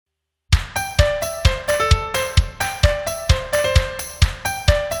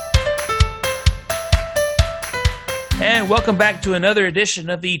welcome back to another edition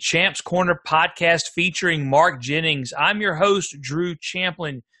of the Champs Corner podcast featuring Mark Jennings. I'm your host, Drew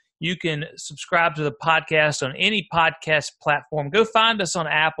Champlin. You can subscribe to the podcast on any podcast platform. Go find us on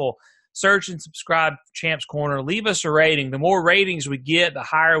Apple. Search and subscribe for Champs Corner. Leave us a rating. The more ratings we get, the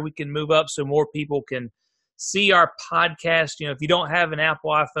higher we can move up so more people can see our podcast. You know, if you don't have an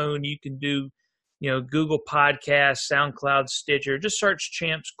Apple iPhone, you can do, Google Podcasts, SoundCloud, Stitcher. Just search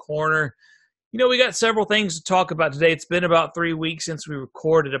Champs Corner. We got several things to talk about today. It's been about 3 weeks since we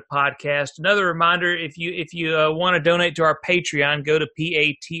recorded a podcast. Another reminder, if you want to donate to our Patreon, go to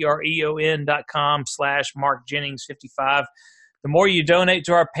patreon.com/MarkJennings55. The more you donate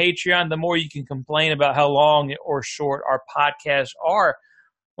to our Patreon, the more you can complain about how long or short our podcasts are.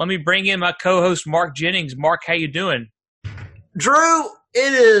 Let me bring in my co-host, Mark Jennings. Mark, how you doing? Drew,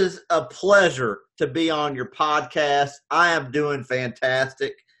 it is a pleasure to be on your podcast. I am doing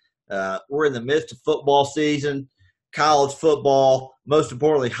fantastic. We're in the midst of football season, college football, most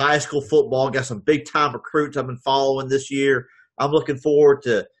importantly, high school football. Got some big-time recruits I've been following this year. I'm looking forward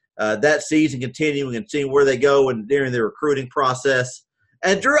to that season continuing and seeing where they go and during the recruiting process.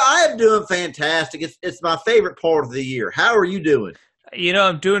 And, Drew, I am doing fantastic. It's my favorite part of the year. How are you doing?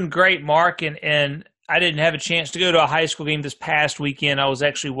 I'm doing great, Mark, and I didn't have a chance to go to a high school game this past weekend. I was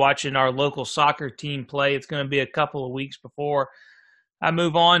actually watching our local soccer team play. It's going to be a couple of weeks before I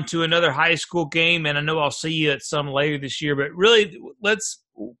move on to another high school game, and I know I'll see you at some later this year. But really,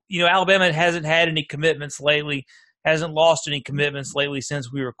 Alabama hasn't had any commitments lately, hasn't lost any commitments lately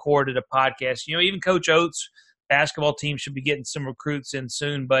since we recorded a podcast. Even Coach Oates' basketball team should be getting some recruits in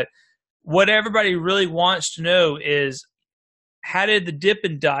soon. But what everybody really wants to know is, how did the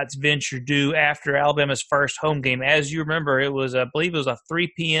Dippin' Dots venture do after Alabama's first home game? As you remember, I believe it was a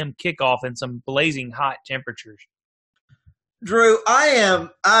 3 p.m. kickoff in some blazing hot temperatures. Drew, I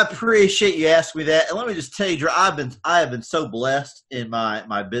appreciate you asking me that. And let me just tell you, Drew, I have been so blessed in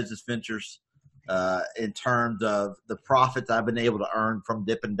my business ventures in terms of the profits I've been able to earn from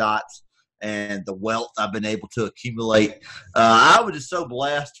Dippin' Dots and the wealth I've been able to accumulate. I was just so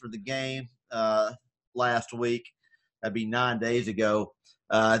blessed for the game last week. That'd be 9 days ago.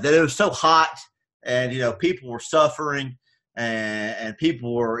 That it was so hot, and people were suffering, and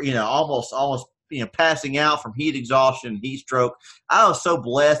people were almost passing out from heat exhaustion, heat stroke. I was so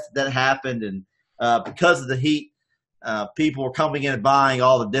blessed that happened, and because of the heat, people were coming in and buying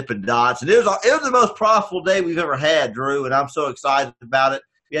all the Dippin' Dots, and it was the most profitable day we've ever had, Drew, and I'm so excited about it.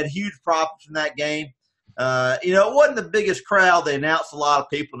 We had huge profits in that game. It wasn't the biggest crowd. They announced a lot of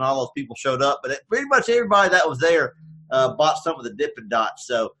people, and all those people showed up, but pretty much everybody that was there bought some of the Dippin' Dots.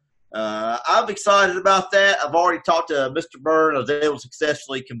 So I'm excited about that. I've already talked to Mr. Byrne. I was able to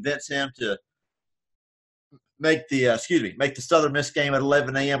successfully convince him to make the Southern Miss game at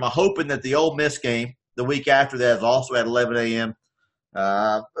 11 a.m. I'm hoping that the Ole Miss game the week after that is also at 11 a.m.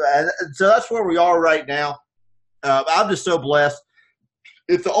 So that's where we are right now. I'm just so blessed.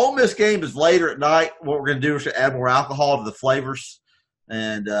 If the Ole Miss game is later at night, what we're going to do is add more alcohol to the flavors,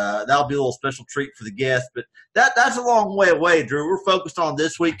 and that'll be a little special treat for the guests. But that's a long way away, Drew. We're focused on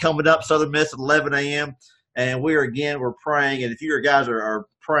this week coming up, Southern Miss at 11 a.m., and we're praying. And if you guys are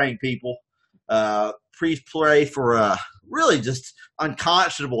praying people, please pray for really just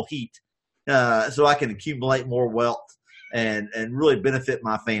unconscionable heat so I can accumulate more wealth and really benefit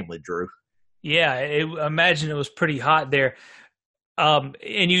my family, Drew. Yeah, I imagine it was pretty hot there. And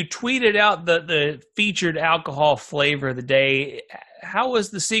you tweeted out the featured alcohol flavor of the day. How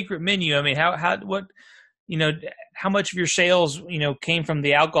was the secret menu? I mean, how much of your sales, came from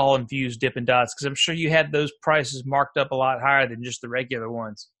the alcohol infused Dippin' Dots? Because I'm sure you had those prices marked up a lot higher than just the regular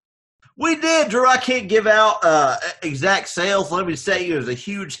ones. We did, Drew. I can't give out exact sales. Let me say it was a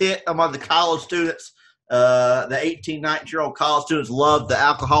huge hit among the college students. The 18, 19-year-old college students loved the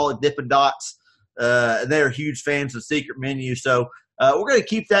alcoholic Dippin' Dots. And they're huge fans of the secret menu. So we're going to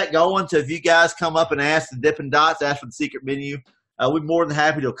keep that going. So if you guys come up and ask the Dippin' Dots, ask for the secret menu, we're more than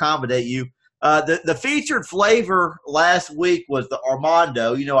happy to accommodate you. The featured flavor last week was the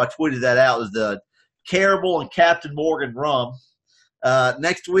Armando. I tweeted that out. It was the Caramel and Captain Morgan rum.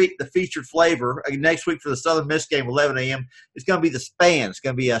 Next week, the featured flavor, next week for the Southern Miss game, 11 a.m., it's going to be the Span. It's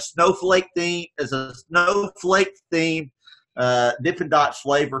going to be a snowflake theme. It's a snowflake theme Dippin' Dots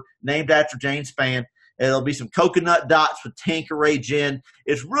flavor named after Jane Span. It'll be some coconut dots with Tanqueray gin.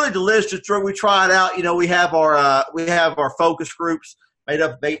 It's really delicious. We try it out. We have our focus groups made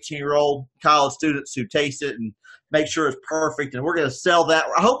up of 18-year-old college students who taste it and make sure it's perfect. And we're going to sell that.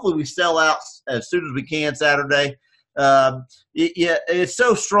 Hopefully we sell out as soon as we can Saturday. It's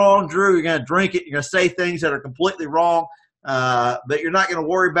so strong, Drew. You're going to drink it. You're going to say things that are completely wrong, but you're not going to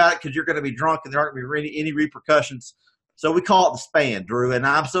worry about it because you're going to be drunk and there aren't going to be any repercussions. So we call it the span, Drew. And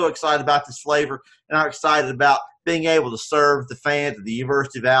I'm so excited about this flavor, and I'm excited about being able to serve the fans of the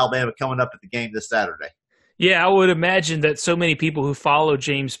University of Alabama coming up at the game this Saturday. Yeah, I would imagine that so many people who follow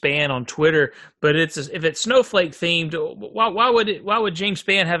James Spann on Twitter, but if it's snowflake themed, why would James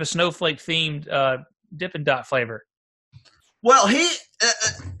Spann have a snowflake themed Dippin' Dot flavor? Well,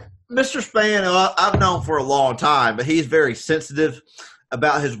 Mr. Span, I've known for a long time, but he's very sensitive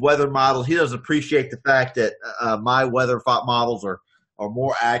about his weather models. He doesn't appreciate the fact that my weather models are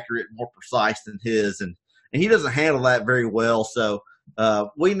more accurate, more precise than his, and he doesn't handle that very well. So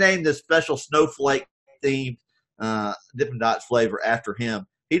we named this special snowflake themed Dippin' Dots flavor after him.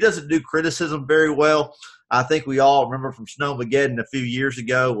 He doesn't do criticism very well. I think we all remember from Snowmageddon a few years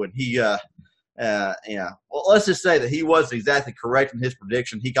ago when he well, let's just say that he wasn't exactly correct in his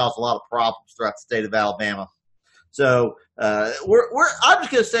prediction. He caused a lot of problems throughout the state of Alabama. So I'm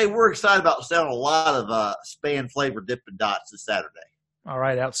just going to say we're excited about selling a lot of Span flavored Dippin' Dots this Saturday. All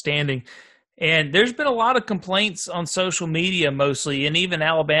right, outstanding. And there's been a lot of complaints on social media mostly, and even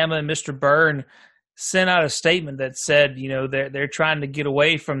Alabama and Mr. Byrne sent out a statement that said, they're trying to get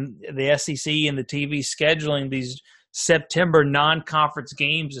away from the SEC and the TV scheduling these September non-conference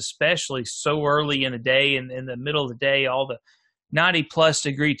games, especially so early in the day and in the middle of the day, all the 90-plus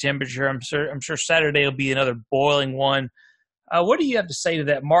degree temperature. I'm sure Saturday will be another boiling one. What do you have to say to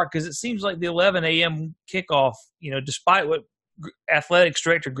that, Mark? Because it seems like the 11 a.m. kickoff, despite what athletics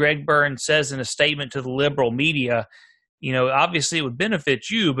director Greg Byrne says in a statement to the liberal media, obviously it would benefit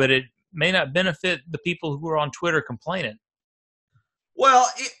you, but it may not benefit the people who are on Twitter complaining. Well,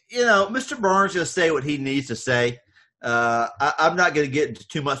 Mr. Byrne's going to say what he needs to say. I'm not going to get into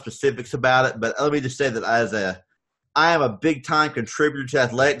too much specifics about it, but let me just say that I am a big-time contributor to the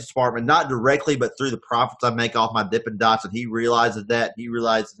athletics department, not directly, but through the profits I make off my Dippin' Dots, and he realizes that. He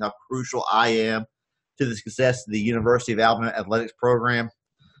realizes how crucial I am to the success of the University of Alabama athletics program.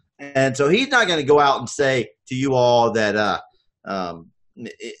 And so he's not going to go out and say to you all that,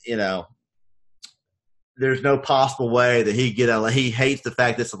 there's no possible way that he hates the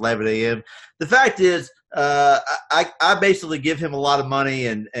fact that it's 11 a.m. The fact is, I basically give him a lot of money,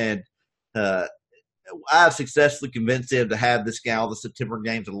 and I've successfully convinced him to have all the September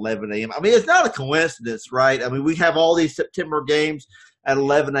games at 11 a.m. I mean, it's not a coincidence, right? I mean, we have all these September games at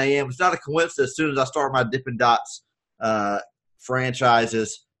 11 a.m. It's not a coincidence as soon as I start my Dippin' Dots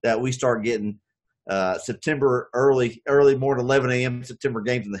franchises that we start getting September early morning 11 a.m. September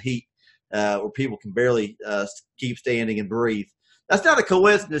games in the heat where people can barely keep standing and breathe. That's not a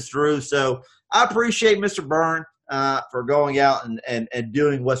coincidence, Drew. So I appreciate Mr. Byrne for going out and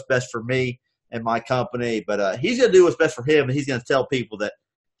doing what's best for me and my company. But he's going to do what's best for him, and he's going to tell people that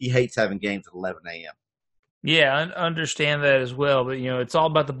he hates having games at 11 a.m. Yeah, I understand that as well. But, it's all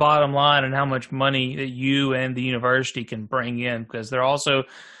about the bottom line and how much money that you and the university can bring in, because they're also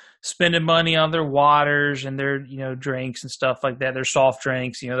spending money on their waters and their, drinks and stuff like that. Their soft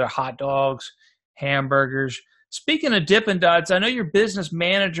drinks, their hot dogs, hamburgers. Speaking of Dippin' Dots, I know your business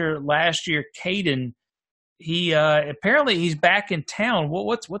manager last year, Caden, he apparently he's back in town.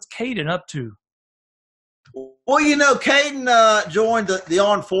 What's Caden up to? Well, Caden joined the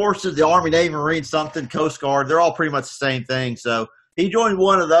armed forces, the Army, Navy, Marine, something, Coast Guard. They're all pretty much the same thing. So he joined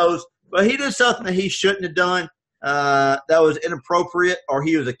one of those, but he did something that he shouldn't have done that was inappropriate, or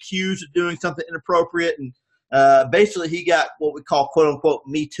he was accused of doing something inappropriate. And basically he got what we call, quote unquote,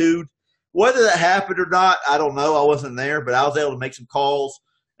 Me Too'd. Whether that happened or not, I don't know. I wasn't there, but I was able to make some calls.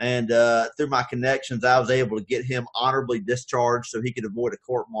 And through my connections, I was able to get him honorably discharged so he could avoid a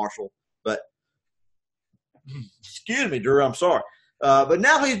court-martial. But excuse me, Drew, I'm sorry. But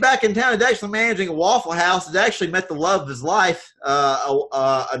now he's back in town. He's actually managing a Waffle House. He's actually met the love of his life, a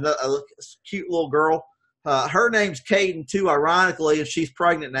cute little girl. Her name's Caden, too, ironically, and she's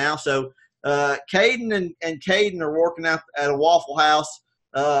pregnant now. So Caden and Caden are working out at a Waffle House.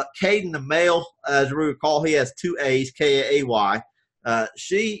 Caden, the male, as we recall, he has 2 A's, K-A-Y.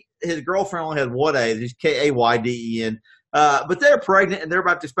 His girlfriend only had 1 A. He's K-A-Y-D-E-N. But they're pregnant, and they're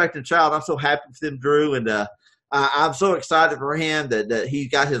about to expect a child. I'm so happy for them, Drew, and I'm so excited for him that he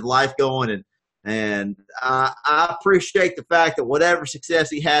got his life going, and I appreciate the fact that whatever success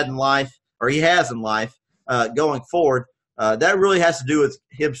he had in life, or he has in life, going forward, that really has to do with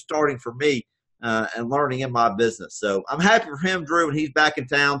him starting for me and learning in my business. So I'm happy for him, Drew, and he's back in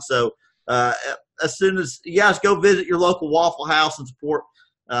town. So as soon as you guys go visit your local Waffle House and support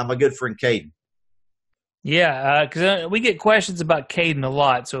my good friend Caden. Yeah, because we get questions about Caden a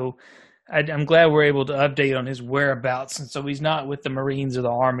lot, so I'm glad we're able to update on his whereabouts, and so he's not with the Marines or the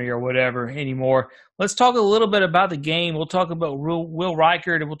Army or whatever anymore. Let's talk a little bit about the game. We'll talk about Will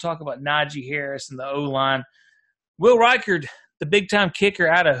Reichard, and we'll talk about Najee Harris and the O-line. Will Reichard, the big-time kicker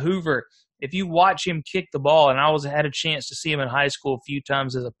out of Hoover, if you watch him kick the ball, and I had a chance to see him in high school a few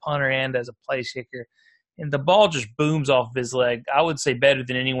times as a punter and as a place kicker, and the ball just booms off of his leg. I would say better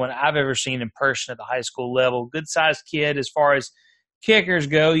than anyone I've ever seen in person at the high school level. Good-sized kid as far as kickers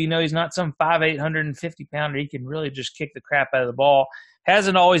go. He's not some 5'8", 150-pounder. He can really just kick the crap out of the ball.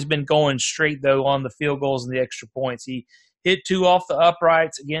 Hasn't always been going straight, though, on the field goals and the extra points. He hit 2 off the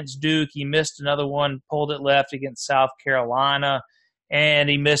uprights against Duke. He missed another one, pulled it left against South Carolina, and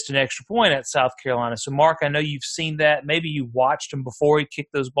he missed an extra point at South Carolina. So, Mark, I know you've seen that. Maybe you watched him before he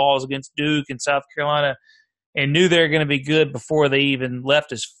kicked those balls against Duke and South Carolina and knew they were going to be good before they even left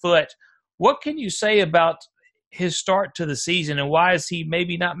his foot. What can you say about his start to the season, and why is he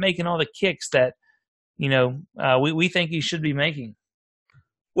maybe not making all the kicks that, we think he should be making?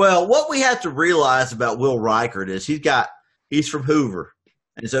 Well, what we have to realize about Will Reichard is he's from Hoover,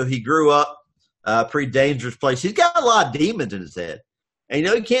 and so he grew up a pretty dangerous place. He's got a lot of demons in his head. And,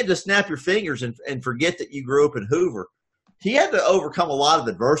 you can't just snap your fingers and forget that you grew up in Hoover. He had to overcome a lot of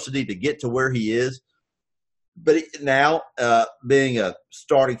adversity to get to where he is. But now, being a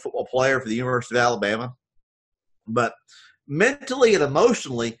starting football player for the University of Alabama, but mentally and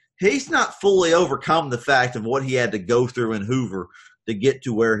emotionally, he's not fully overcome the fact of what he had to go through in Hoover to get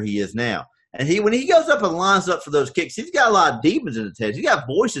to where he is now. And when he goes up and lines up for those kicks, he's got a lot of demons in his head. He's got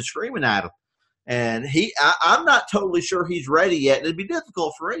voices screaming at him. And I'm not totally sure he's ready yet. And it'd be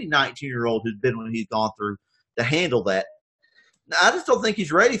difficult for any 19-year-old who's been when he's gone through to handle that. I just don't think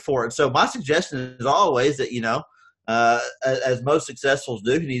he's ready for it. So my suggestion is always that, as most successfuls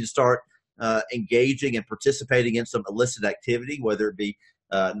do, you need to start engaging and participating in some illicit activity, whether it be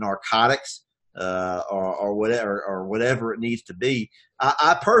narcotics, or whatever it needs to be.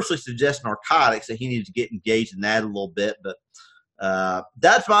 I personally suggest narcotics, that he needs to get engaged in that a little bit. But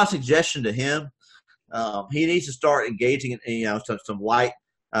that's my suggestion to him. He needs to start engaging in some light,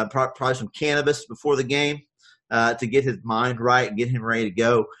 probably some cannabis before the game to get his mind right and get him ready to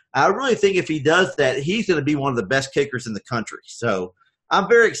go. I really think if he does that, he's going to be one of the best kickers in the country. So I'm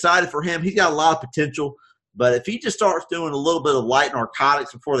very excited for him. He's got a lot of potential. But if he just starts doing a little bit of light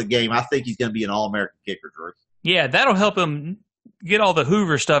narcotics before the game, I think he's going to be an All-American kicker, Drew. Yeah, that'll help him get all the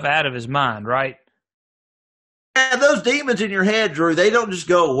Hoover stuff out of his mind, right? Yeah, those demons in your head, Drew, they don't just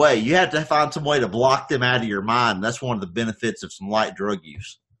go away. You have to find some way to block them out of your mind. That's one of the benefits of some light drug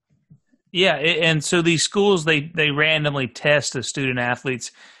use. Yeah, and so these schools, they randomly test the student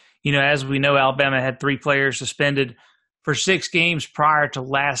athletes. As we know, Alabama had 3 players suspended for 6 games prior to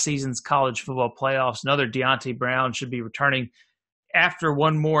last season's college football playoffs. Another Deontay Brown should be returning after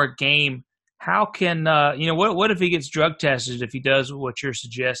one more game. How can what if he gets drug tested if he does what you're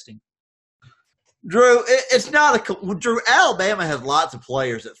suggesting? Drew, it's not Drew. Alabama has lots of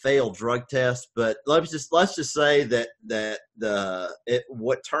players that fail drug tests, but let's just say that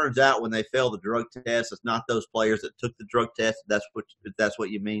what turns out when they fail the drug test is not those players that took the drug test. If that's what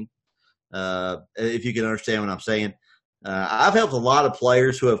you mean. If you can understand what I'm saying. I've helped a lot of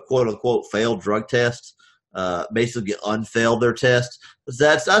players who have quote unquote failed drug tests, basically unfailed their tests.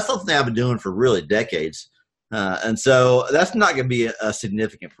 That's something I've been doing for really decades, and so that's not going to be a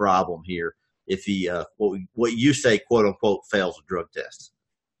significant problem here if he what you say quote unquote fails a drug test.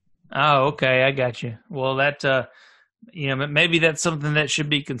 Oh, okay, I got you. Well, that maybe that's something that should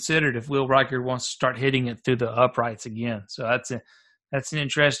be considered if Will Reichard wants to start hitting it through the uprights again. So that's an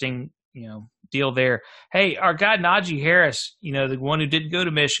interesting deal there. Hey, our guy Najee Harris, the one who didn't go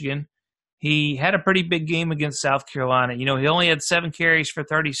to Michigan, he had a pretty big game against South Carolina. He only had 7 carries for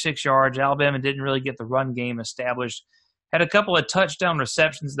 36 yards. Alabama didn't really get the run game established. Had a couple of touchdown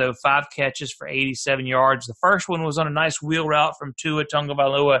receptions, though, 5 catches for 87 yards. The first one was on a nice wheel route from Tua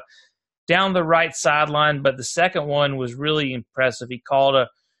Tagovailoa down the right sideline, but the second one was really impressive. He called a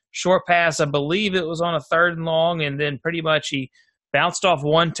short pass. I believe it was on a 3rd and long, and then pretty much he bounced off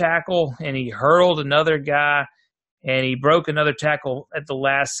one tackle, and he hurled another guy, and he broke another tackle at the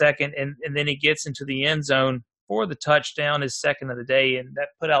last second, and then he gets into the end zone for the touchdown, his second of the day, and that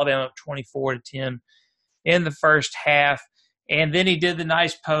put Alabama up 24-10 in the first half. And then he did the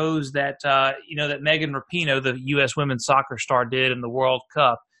nice pose that that Megan Rapinoe, the U.S. women's soccer star, did in the World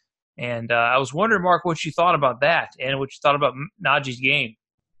Cup. And I was wondering, Mark, what you thought about that and what you thought about Najee's game.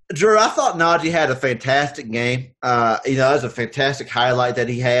 Drew, I thought Najee had a fantastic game. That was a fantastic highlight that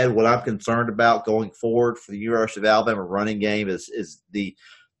he had. What I'm concerned about going forward for the University of Alabama running game is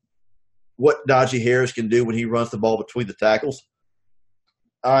what Najee Harris can do when he runs the ball between the tackles.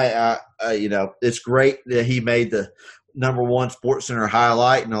 It's great that he made the #1 SportsCenter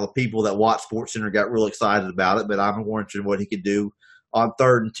highlight, and all the people that watch SportsCenter got real excited about it. But I'm more interested in what he could do on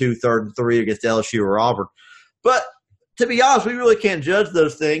 3rd and 2, 3rd and 3 against LSU or Auburn. But to be honest, we really can't judge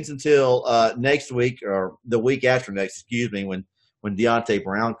those things until next week or the week after next, excuse me, when Deontay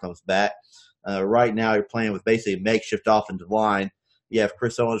Brown comes back. Right now, you're playing with basically a makeshift offensive line. You have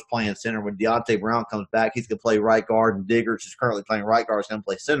Chris Owens playing center. When Deontay Brown comes back, he's going to play right guard, and Diggers, who's currently playing right guard, is going to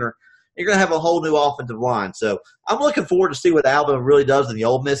play center. You're going to have a whole new offensive line. So I'm looking forward to see what Alabama really does in the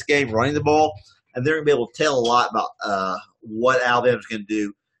Ole Miss game, running the ball, and they're going to be able to tell a lot about what Alabama's going to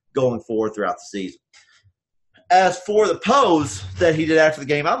do going forward throughout the season. As for the pose that he did after the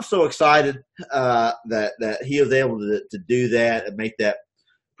game, I'm so excited that he was able to do that and make that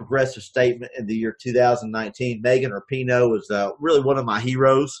progressive statement in the year 2019. Megan Rapinoe was really one of my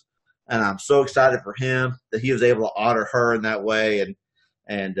heroes, and I'm so excited for him that he was able to honor her in that way.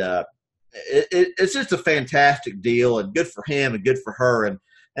 And it's just a fantastic deal, and good for him and good for her.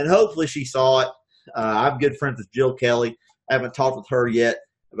 And hopefully she saw it. I'm good friends with Jill Kelly. I haven't talked with her yet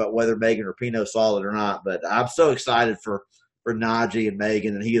about whether Megan Rapinoe saw it or not, but I'm so excited for Najee and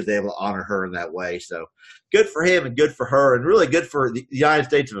Megan, and he was able to honor her in that way. So good for him and good for her, and really good for the United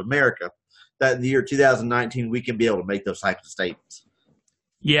States of America that in the year 2019 we can be able to make those types of statements.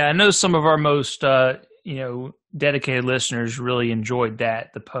 Yeah, I know some of our most dedicated listeners really enjoyed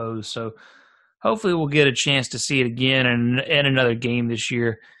the pose. So hopefully we'll get a chance to see it again in another game this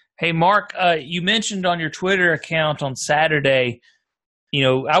year. Hey, Mark, you mentioned on your Twitter account on Saturday,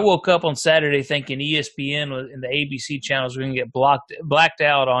 I woke up on Saturday thinking ESPN and the ABC channels were going to get blacked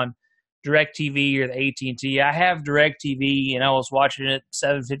out on DirecTV or the AT&T. I have DirecTV, and I was watching it at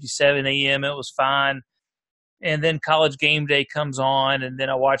 7:57 a.m. It was fine. And then College Game Day comes on, and then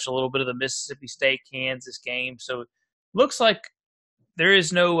I watch a little bit of the Mississippi State-Kansas game. So it looks like there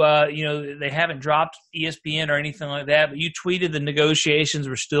is no, they haven't dropped ESPN or anything like that. But you tweeted the negotiations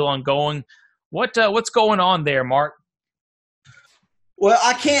were still ongoing. What's going on there, Mark? Well,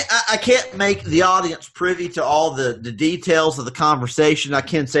 I can't make the audience privy to all the details of the conversation. I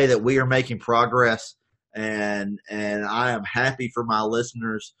can say that we are making progress, and I am happy for my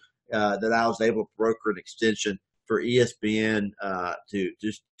listeners that I was able to broker an extension for ESPN to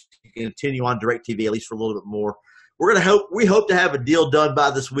just continue on DirecTV at least for a little bit more. We hope to have a deal done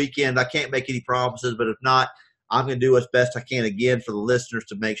by this weekend. I can't make any promises, but if not, I'm going to do as best I can again for the listeners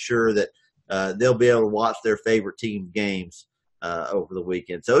to make sure that they'll be able to watch their favorite team games over the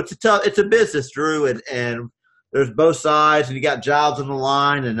weekend. So it's a business, Drew, and there's both sides, and you got jobs on the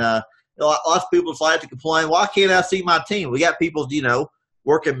line, and lots of people like to complain, why can't I see my team? We got people,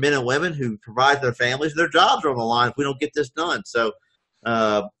 working men and women who provide their families. Their jobs are on the line if we don't get this done. So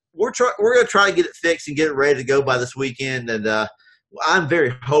we're going to try to get it fixed and get it ready to go by this weekend, and I'm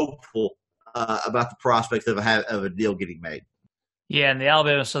very hopeful about the prospects of a deal getting made. Yeah, and the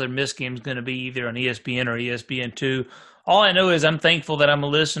Alabama Southern Miss game is going to be either on ESPN or ESPN2. All I know is I'm thankful that I'm a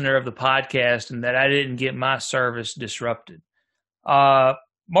listener of the podcast and that I didn't get my service disrupted.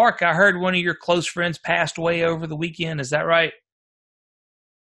 Mark, I heard one of your close friends passed away over the weekend. Is that right?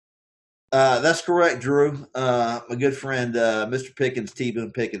 That's correct, Drew. My good friend, Mr. Pickens,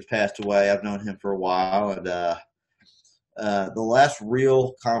 T-Boone Pickens, passed away. I've known him for a while, and the last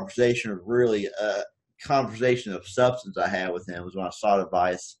real conversation, or really conversation of substance I had with him was when I sought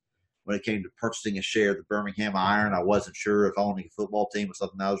advice when it came to purchasing a share of the Birmingham Iron. I wasn't sure if owning a football team was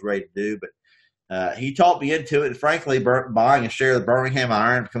something I was ready to do, but he talked me into it. And frankly, buying a share of the Birmingham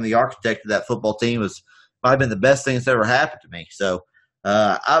Iron, becoming the architect of that football team, might have been the best thing that's ever happened to me. So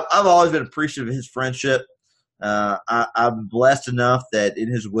I've always been appreciative of his friendship. I'm blessed enough that in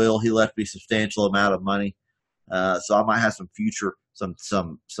his will he left me a substantial amount of money. So I might have some things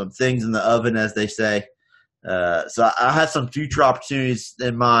in the oven, as they say. So I had some future opportunities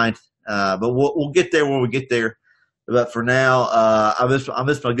in mind, but we'll get there when we get there. But for now, I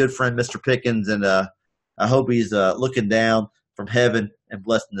miss my good friend Mr. Pickens, and I hope he's looking down from heaven and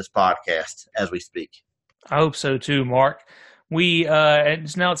blessing this podcast as we speak. I hope so too, Mark.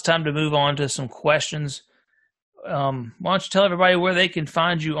 Now it's time to move on to some questions. Why don't you tell everybody where they can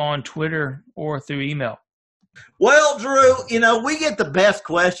find you on Twitter or through email? Well, Drew, we get the best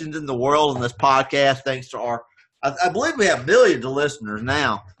questions in the world in this podcast thanks to I believe we have millions of listeners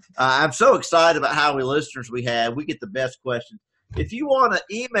now. I'm so excited about how many listeners we have. We get the best questions. If you want to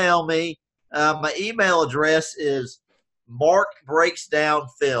email me, my email address is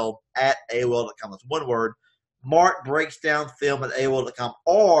markbreaksdownfilm@AOL.com. That's one word, markbreaksdownfilm@AOL.com.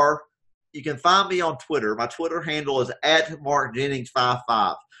 Or you can find me on Twitter. My Twitter handle is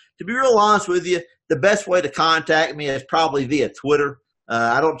 @MarkJennings55. To be real honest with you, the best way to contact me is probably via Twitter.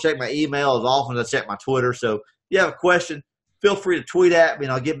 I don't check my email as often as I check my Twitter. So if you have a question, feel free to tweet at me,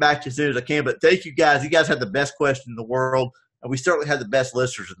 and I'll get back to you as soon as I can. But thank you guys. You guys have the best question in the world, and we certainly have the best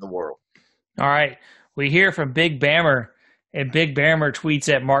listeners in the world. All right. We hear from Big Bammer, and Big Bammer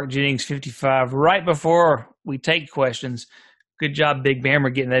tweets at Mark Jennings 55 right before we take questions. Good job, Big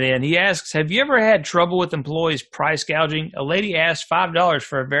Bammer, getting that in. He asks, have you ever had trouble with employees price gouging? A lady asked $5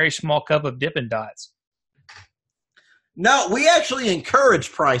 for a very small cup of Dippin' Dots. No, we actually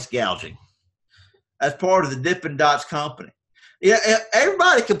encourage price gouging as part of the Dippin' Dots company. Yeah,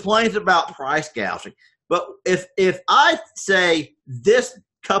 everybody complains about price gouging, but if I say this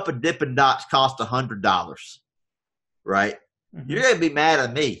cup of Dippin' Dots cost $100, right? Mm-hmm. You're going to be mad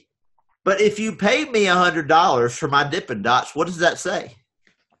at me. But if you pay me $100 for my Dippin' Dots, what does that say?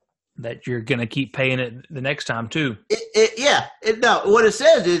 That you're going to keep paying it the next time too. No, what it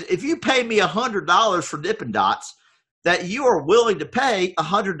says is if you pay me $100 for Dippin' Dots, that you are willing to pay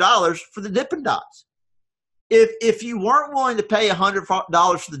 $100 for the Dippin' Dots. If you weren't willing to pay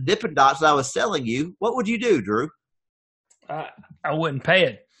 $100 for the Dippin' Dots that I was selling you, what would you do, Drew? I wouldn't pay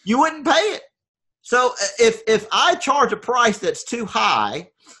it. You wouldn't pay it. So if I charge a price that's too high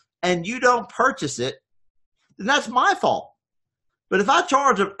and you don't purchase it, then that's my fault. But if I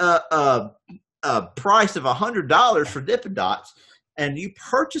charge a price of $100 for Dippin' Dots and you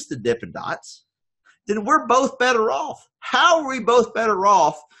purchase the Dippin' Dots, then we're both better off. How are we both better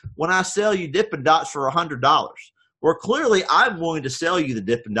off when I sell you Dippin' Dots for $100? Well, clearly I'm willing to sell you the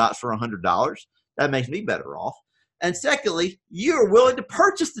Dippin' Dots for $100. That makes me better off. And secondly, you are willing to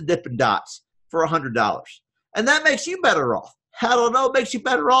purchase the Dippin' Dots for $100. And that makes you better off. How do I know it makes you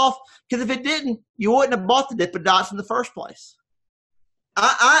better off? Because if it didn't, you wouldn't have bought the Dippin' Dots in the first place.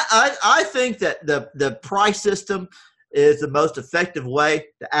 I think that the price system is the most effective way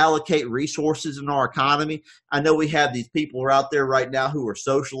to allocate resources in our economy. I know we have these people out there right now who are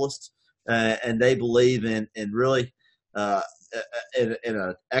socialists, and they believe in really in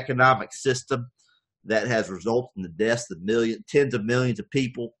an economic system that has resulted in the deaths of tens of millions of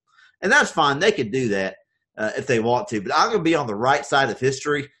people. And that's fine. They can do that if they want to. But I'm going to be on the right side of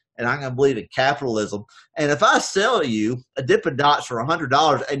history, and I'm going to believe in capitalism. And if I sell you a Dippin' Dots for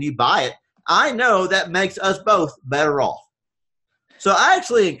 $100 and you buy it, I know that makes us both better off. So I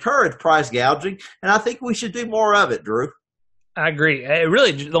actually encourage price gouging, and I think we should do more of it, Drew. I agree.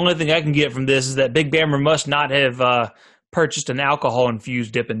 Really, the only thing I can get from this is that Big Bammer must not have purchased an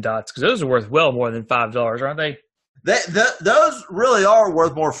alcohol-infused Dippin' Dots, because those are worth well more than $5, aren't they? Those really are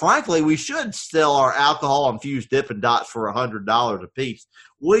worth more. Frankly, we should sell our alcohol-infused Dippin' Dots for $100 a piece.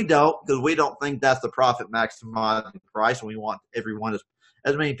 We don't, because we don't think that's the profit maximizing price, and we want everyone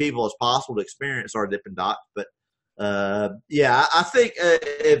as many people as possible to experience our Dippin' Dots. But I think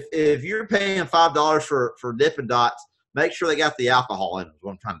if you're paying $5 for Dippin' Dots, make sure they got the alcohol in them, is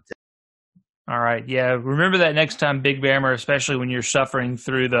what I'm trying to tell you. All right. Yeah. Remember that next time, Big Bammer, especially when you're suffering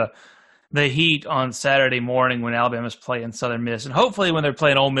through the heat on Saturday morning when Alabama's playing Southern Miss. And hopefully when they're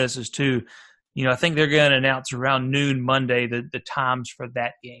playing Ole Miss too. You know, I think they're going to announce around noon Monday the times for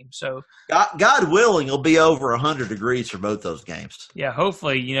that game. So God willing, it'll be over 100 degrees for both those games. Yeah,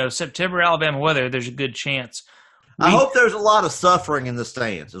 hopefully, September Alabama weather, there's a good chance. I hope there's a lot of suffering in the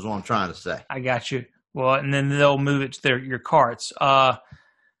stands is what I'm trying to say. I got you. Well, and then they'll move it to your carts.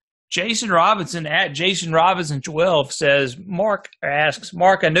 Jason Robinson at Jason Robinson 12 asks,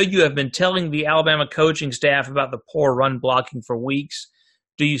 Mark, I know you have been telling the Alabama coaching staff about the poor run blocking for weeks.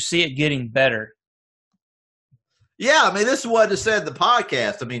 Do you see it getting better? Yeah, I mean, this is what I just said in the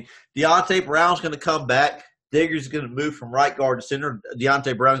podcast. I mean, Deontay Brown's going to come back. Digger's going to move from right guard to center.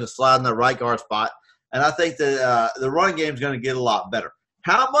 Deontay Brown's going to slide in the right guard spot. And I think that the run game is going to get a lot better.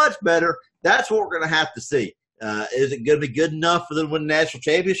 How much better? That's what we're going to have to see. Is it going to be good enough for them to win the national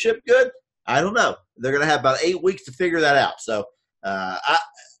championship? Good? I don't know. They're going to have about 8 weeks to figure that out. So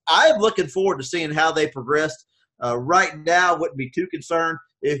I'm looking forward to seeing how they progressed. Right now, wouldn't be too concerned.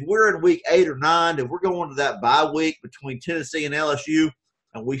 If we're in week 8 or 9 and we're going to that bye week between Tennessee and LSU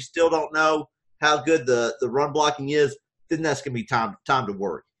and we still don't know how good the run blocking is, then that's going to be time to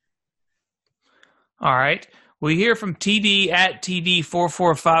worry. All right. We hear from TD at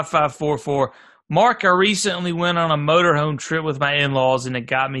TD445544. Mark, I recently went on a motorhome trip with my in-laws, and it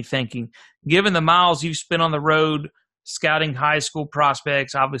got me thinking. Given the miles you've spent on the road, scouting high school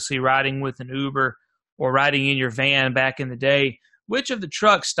prospects, obviously riding with an Uber or riding in your van back in the day, which of the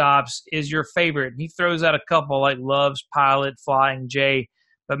truck stops is your favorite? And he throws out a couple like Love's, Pilot, Flying J,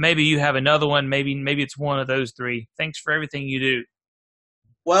 but maybe you have another one. Maybe it's one of those three. Thanks for everything you do.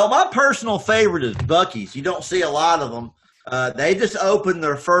 Well, my personal favorite is Buc-ee's. You don't see a lot of them. They just opened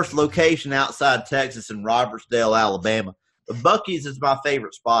their first location outside Texas in Robertsdale, Alabama. But Buc-ee's is my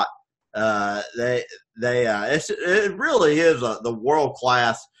favorite spot. It really is the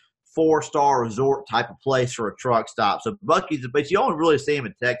world-class 4-star resort type of place for a truck stop. So Buc-ee's, but you only really see them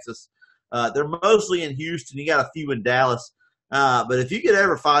in Texas. They're mostly in Houston. You got a few in Dallas. But if you could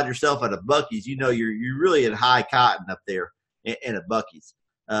ever find yourself at a Buc-ee's, you're really in high cotton up there in a Buc-ee's.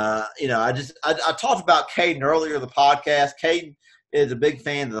 I talked about Caden earlier in the podcast. Caden is a big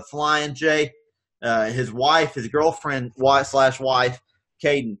fan of the Flying J. His wife, his girlfriend, wife,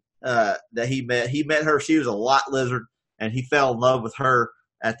 Caden, that he met her. She was a lot lizard, and he fell in love with her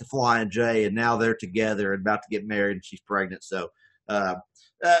at the Flying J, and now they're together and about to get married, and she's pregnant. So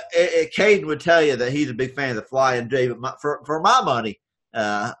Caden would tell you that he's a big fan of the Flying J, but for my money,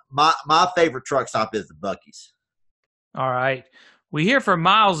 my favorite truck stop is the Buc-ee's. All right. We hear from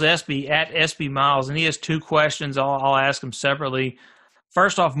Miles Espy at SB Miles, and he has two questions. I'll ask him separately.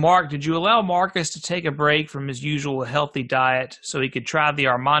 First off, Mark, did you allow Marcus to take a break from his usual healthy diet so he could try the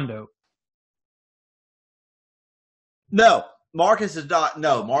Armando? No, Marcus is not.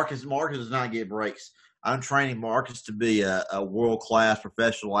 No, Marcus does not get breaks. I'm training Marcus to be a world-class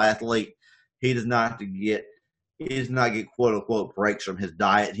professional athlete. He does not get quote unquote breaks from his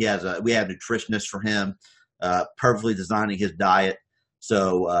diet. We have nutritionists for him, perfectly designing his diet.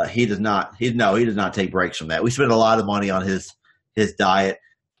 So he does not take breaks from that. We spend a lot of money on his diet,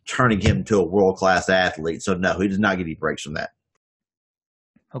 turning him into a world-class athlete. So no, he does not get any breaks from that.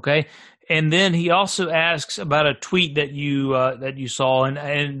 Okay. And then he also asks about a tweet that you saw,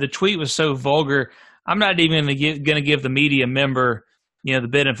 and the tweet was so vulgar. I'm not even going to give the media member, the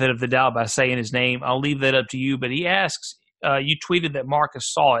benefit of the doubt by saying his name. I'll leave that up to you. But he asks, you tweeted that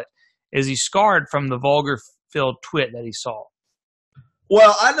Marcus saw it. Is he scarred from the vulgar-filled twit that he saw?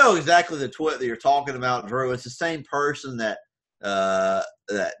 Well, I know exactly the twit that you're talking about, Drew. It's the same person that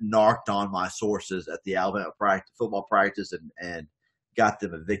narked on my sources at the Alabama football practice and got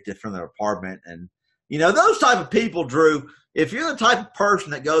them evicted from their apartment. And, those type of people, Drew, if you're the type of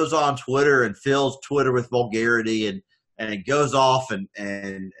person that goes on Twitter and fills Twitter with vulgarity and goes off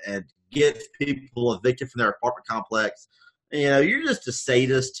and gets people evicted from their apartment complex, you're just a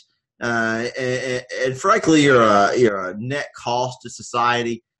sadist. And frankly, you're a net cost to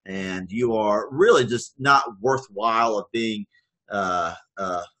society, and you are really just not worthwhile of being a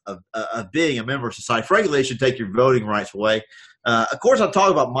member of society. Frankly, they should take your voting rights away. Of course, I'm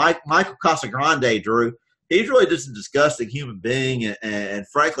talking about Michael Casagrande, Drew. He's really just a disgusting human being, and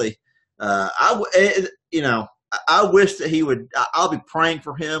frankly, I wish that he would. I'll be praying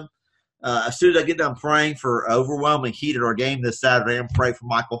for him as soon as I get done praying for overwhelming heat at our game this Saturday. I'm praying for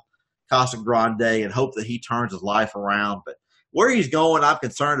Michael Casagrande and hope that he turns his life around. But where he's going, I'm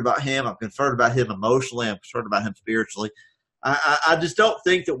concerned about him. I'm concerned about him emotionally. I'm concerned about him spiritually. I just don't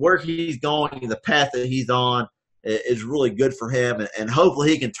think that where he's going, the path that he's on, is really good for him. And hopefully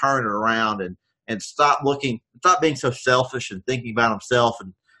he can turn it around and stop being so selfish and thinking about himself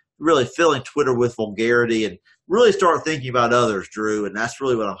and really filling Twitter with vulgarity and really start thinking about others, Drew. And that's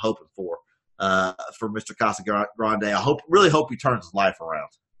really what I'm hoping for Mr. Casagrande. I really hope he turns his life around.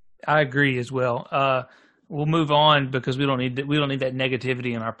 I agree as well. We'll move on because we don't need that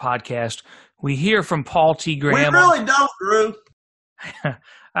negativity in our podcast. We hear from Paul T. Graham. We really don't, Drew.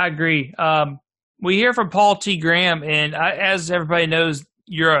 I agree. We hear from Paul T. Graham, and as everybody knows,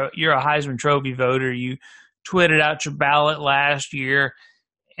 you're a Heisman Trophy voter. You tweeted out your ballot last year,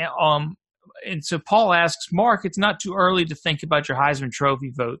 and so Paul asks, Mark, it's not too early to think about your Heisman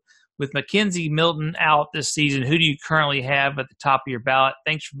Trophy vote. With Mackenzie Milton out this season, who do you currently have at the top of your ballot?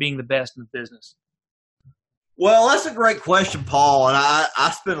 Thanks for being the best in the business. Well, that's a great question, Paul. And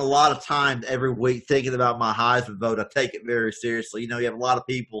I spend a lot of time every week thinking about my Heisman vote. I take it very seriously. You have a lot of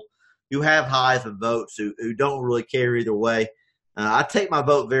people who have Heisman votes who don't really care either way. I take my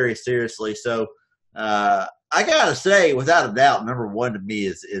vote very seriously. So I got to say, without a doubt, number one to me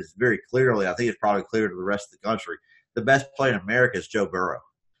is very clearly, I think it's probably clear to the rest of the country, the best player in America is Joe Burrow.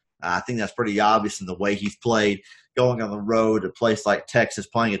 I think that's pretty obvious in the way he's played, going on the road, a place like Texas,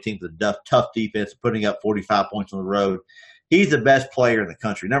 playing a team with a tough defense, putting up 45 points on the road. He's the best player in the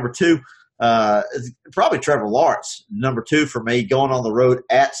country. Number two is probably Trevor Lawrence. Number two for me, going on the road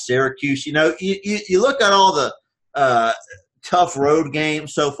at Syracuse. You look at all the tough road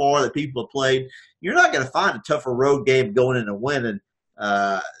games so far that people have played. You're not going to find a tougher road game going in and winning,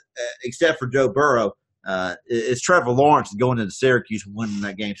 except for Joe Burrow. It's Trevor Lawrence going into Syracuse and winning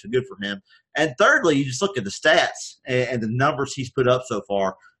that game, so good for him. And thirdly, you just look at the stats and the numbers he's put up so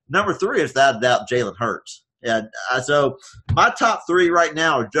far. Number three is without a doubt Jalen Hurts. So my top three right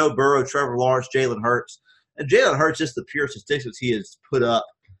now are Joe Burrow, Trevor Lawrence, Jalen Hurts. And Jalen Hurts, just the pure statistics he has put up,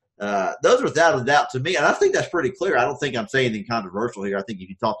 those are without a doubt to me. And I think that's pretty clear. I don't think I'm saying anything controversial here. I think if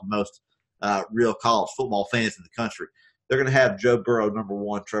you talk to most real college football fans in the country, they're going to have Joe Burrow number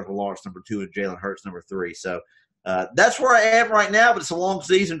one, Trevor Lawrence number two, and Jalen Hurts number three. So That's where I am right now, but it's a long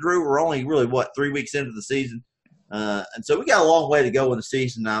season, Drew. We're only really, 3 weeks into the season. And so we got a long way to go in the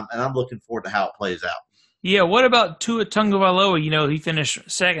season, and I'm looking forward to how it plays out. Yeah, what about Tua Tagovailoa? You know, he finished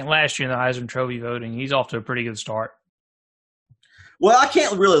second last year in the Heisman Trophy voting. He's off to a pretty good start. Well, I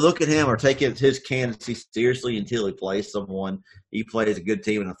can't really look at him or take his candidacy seriously until he plays someone. He plays a good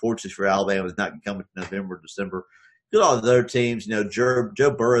team, and unfortunately for Alabama, it's not coming to November, December. Good all the other teams. You know, Joe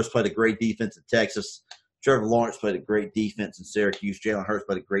Burrow's played a great defense in Texas. Trevor Lawrence played a great defense in Syracuse. Jalen Hurts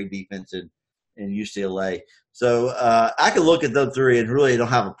played a great defense in UCLA. So I can look at those three and really don't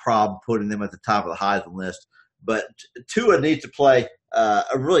have a problem putting them at the top of the Heisman list. But Tua needs to play a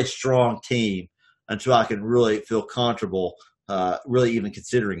really strong team until I can really feel comfortable really even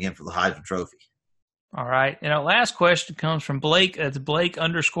considering him for the Heisman Trophy. All right. And our last question comes from Blake. It's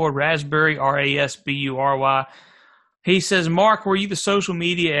Blake_Raspberry, RASBURY. He says, Mark, were you the social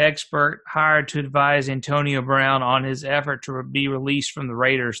media expert hired to advise Antonio Brown on his effort to be released from the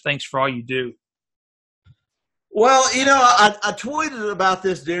Raiders? Thanks for all you do. Well, you know, I tweeted about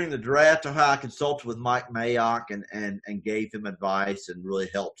this during the draft of how I consulted with Mike Mayock and gave him advice and really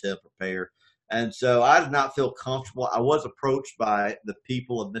helped him prepare. And so I did not feel comfortable. I was approached by the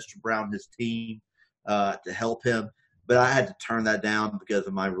people of Mr. Brown and his team to help him, but I had to turn that down because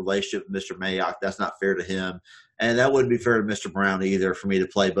of my relationship with Mr. Mayock. That's not fair to him. And that wouldn't be fair to Mr. Brown either for me to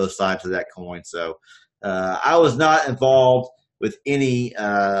play both sides of that coin. So I was not involved with any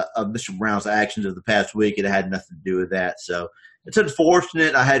of Mr. Brown's actions of the past week. It had nothing to do with that. So it's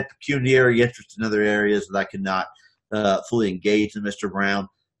unfortunate. I had pecuniary interest in other areas that I could not fully engage in Mr. Brown.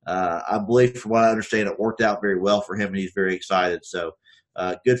 I believe, from what I understand, it worked out very well for him, and he's very excited. So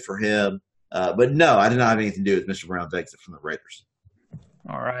good for him. But no, I did not have anything to do with Mr. Brown's exit from the Raiders.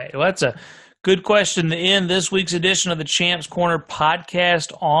 All right. Well, that's a good question to end this week's edition of the Champs Corner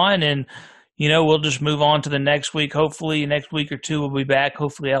podcast on. And, you know, we'll just move on to the next week. Hopefully next week or two we'll be back.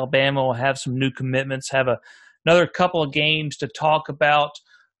 Hopefully Alabama will have some new commitments, have another couple of games to talk about.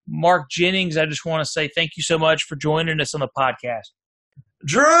 Mark Jennings, I just want to say thank you so much for joining us on the podcast.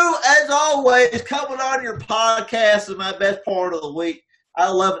 Drew, as always, coming on your podcast is my best part of the week. I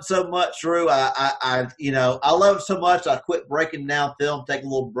love it so much, Drew. I love it so much. I quit breaking down film, take a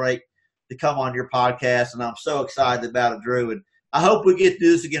little break to come on your podcast, and I'm so excited about it, Drew. And I hope we get to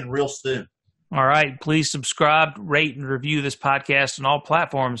do this again real soon. All right. Please subscribe, rate, and review this podcast on all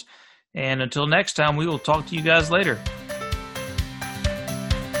platforms. And until next time, we will talk to you guys later.